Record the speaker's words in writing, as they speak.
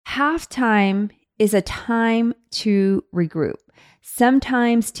Halftime is a time to regroup.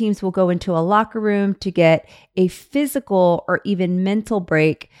 Sometimes teams will go into a locker room to get a physical or even mental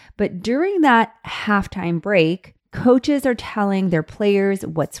break, but during that halftime break, coaches are telling their players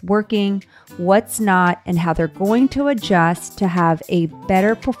what's working, what's not, and how they're going to adjust to have a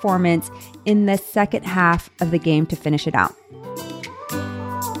better performance in the second half of the game to finish it out.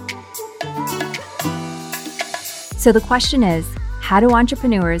 So the question is, how do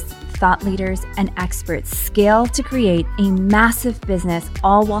entrepreneurs, thought leaders, and experts scale to create a massive business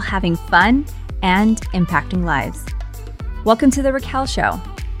all while having fun and impacting lives? Welcome to The Raquel Show.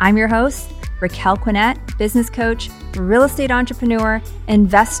 I'm your host, Raquel Quinnett, business coach, real estate entrepreneur,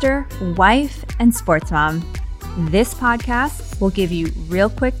 investor, wife, and sports mom. This podcast will give you real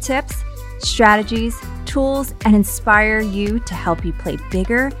quick tips, strategies, tools, and inspire you to help you play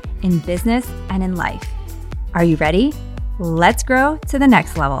bigger in business and in life. Are you ready? Let's grow to the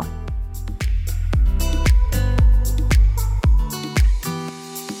next level.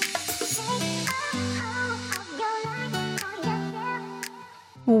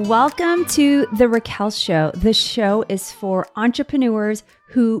 Welcome to The Raquel Show. The show is for entrepreneurs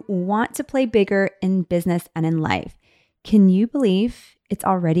who want to play bigger in business and in life. Can you believe it's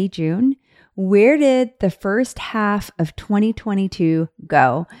already June? Where did the first half of 2022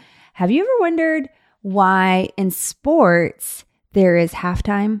 go? Have you ever wondered why in sports there is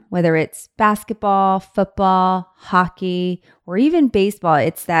halftime, whether it's basketball, football, hockey, or even baseball?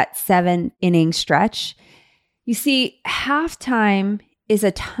 It's that 7-inning stretch. You see, halftime is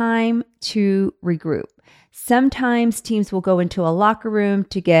a time to regroup. Sometimes teams will go into a locker room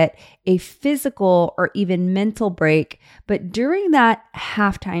to get a physical or even mental break, but during that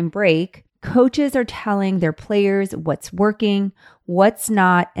halftime break, coaches are telling their players what's working, what's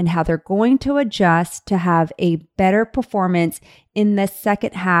not, and how they're going to adjust to have a better performance in the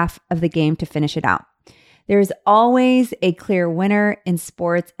second half of the game to finish it out. There's always a clear winner in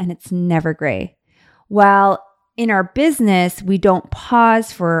sports, and it's never gray. While in our business, we don't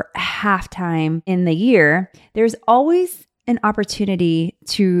pause for halftime in the year, there's always an opportunity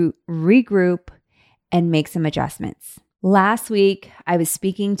to regroup and make some adjustments. Last week, I was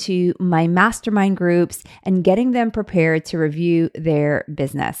speaking to my mastermind groups and getting them prepared to review their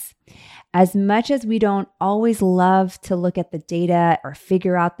business. As much as we don't always love to look at the data or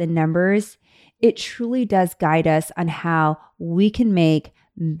figure out the numbers, it truly does guide us on how we can make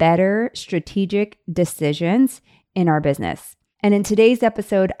better strategic decisions in our business. And in today's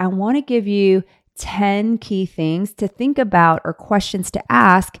episode, I want to give you 10 key things to think about or questions to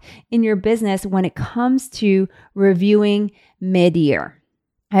ask in your business when it comes to reviewing mid-year.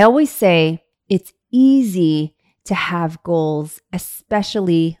 I always say it's easy to have goals,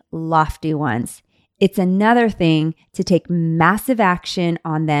 especially lofty ones. It's another thing to take massive action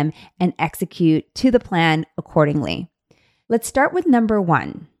on them and execute to the plan accordingly. Let's start with number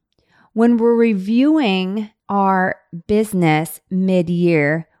 1. When we're reviewing our business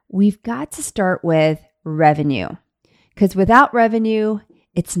mid-year, we've got to start with revenue, because without revenue,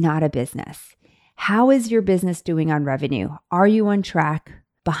 it's not a business. How is your business doing on revenue? Are you on track,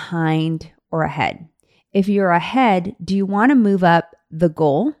 behind, or ahead? If you're ahead, do you want to move up the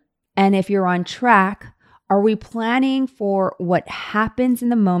goal? And if you're on track, are we planning for what happens in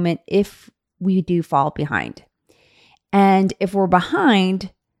the moment if we do fall behind? And if we're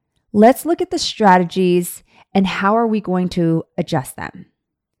behind, let's look at the strategies and how are we going to adjust them.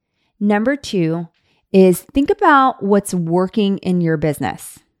 Number 2 is think about what's working in your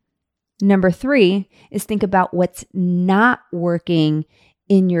business. Number 3 is think about what's not working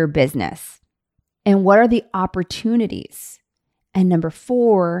in your business and what are the opportunities. And number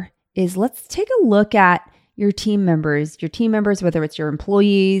 4 is let's take a look at your team members, whether it's your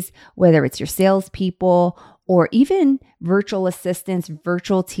employees, whether it's your salespeople, or even virtual assistants,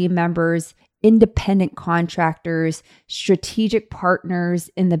 virtual team members, independent contractors, strategic partners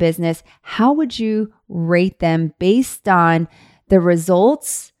in the business. How would you rate them based on the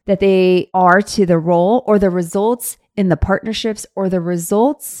results that they are to the role, or the results in the partnerships, or the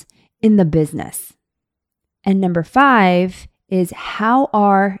results in the business? And number 5 is how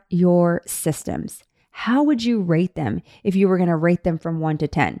are your systems? How would you rate them if you were going to rate them from 1 to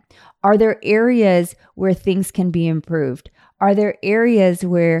 10? Are there areas where things can be improved? Are there areas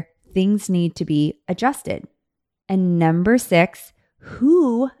where things need to be adjusted? And number 6,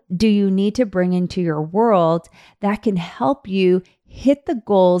 who do you need to bring into your world that can help you hit the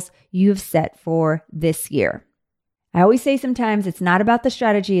goals you've set for this year? I always say sometimes it's not about the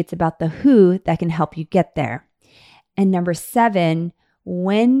strategy, it's about the who that can help you get there. And number 7,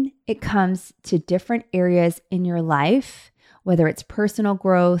 when it comes to different areas in your life, whether it's personal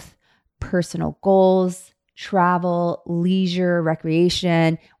growth, personal goals, travel, leisure,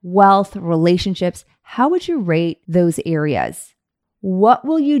 recreation, wealth, relationships. How would you rate those areas? What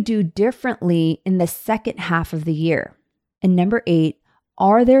will you do differently in the second half of the year? And number 8,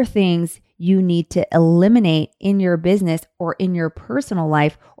 are there things you need to eliminate in your business or in your personal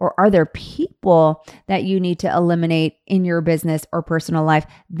life? Or are there people that you need to eliminate in your business or personal life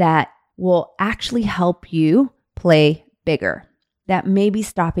that will actually help you play bigger, that may be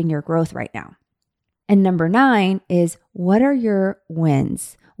stopping your growth right now? And number 9 is, what are your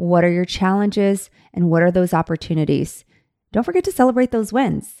wins? What are your challenges? And what are those opportunities? Don't forget to celebrate those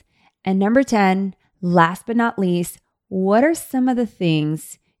wins. And number 10, last but not least, what are some of the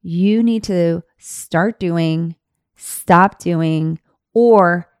things you need to start doing, stop doing,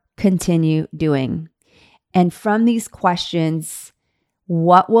 or continue doing? And from these questions,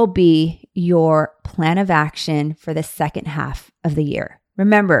 what will be your plan of action for the second half of the year?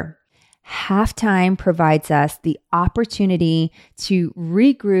 Remember, halftime provides us the opportunity to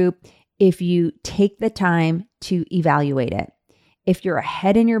regroup if you take the time to evaluate it. If you're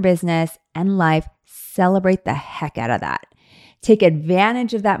ahead in your business and life, celebrate the heck out of that. Take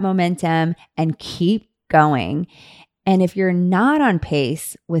advantage of that momentum and keep going. And if you're not on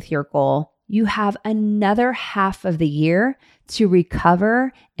pace with your goal, you have another half of the year to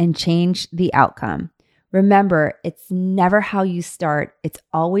recover and change the outcome. Remember, it's never how you start, it's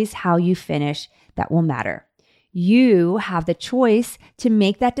always how you finish that will matter. You have the choice to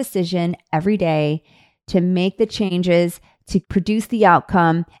make that decision every day, to make the changes, to produce the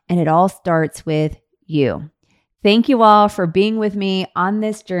outcome, and it all starts with you. Thank you all for being with me on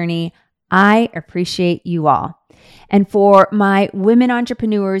this journey. I appreciate you all. And for my women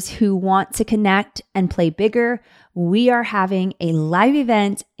entrepreneurs who want to connect and play bigger, we are having a live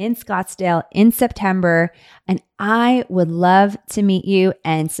event in Scottsdale in September, and I would love to meet you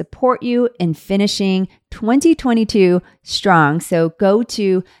and support you in finishing 2022 strong. So go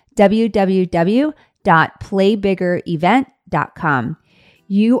to www.playbiggerevent.com.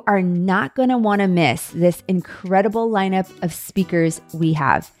 You are not going to want to miss this incredible lineup of speakers we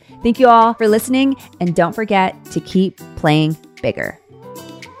have. Thank you all for listening, and don't forget to keep playing bigger.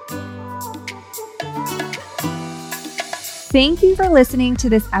 Thank you for listening to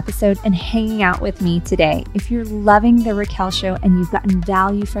this episode and hanging out with me today. If you're loving The Raquel Show and you've gotten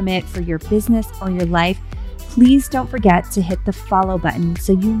value from it for your business or your life, please don't forget to hit the follow button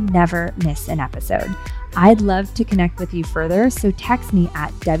so you never miss an episode. I'd love to connect with you further, so text me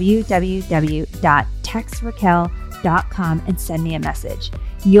at www.textraquel.com and send me a message.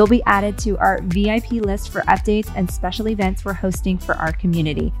 You'll be added to our VIP list for updates and special events we're hosting for our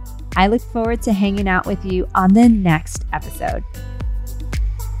community. I look forward to hanging out with you on the next episode.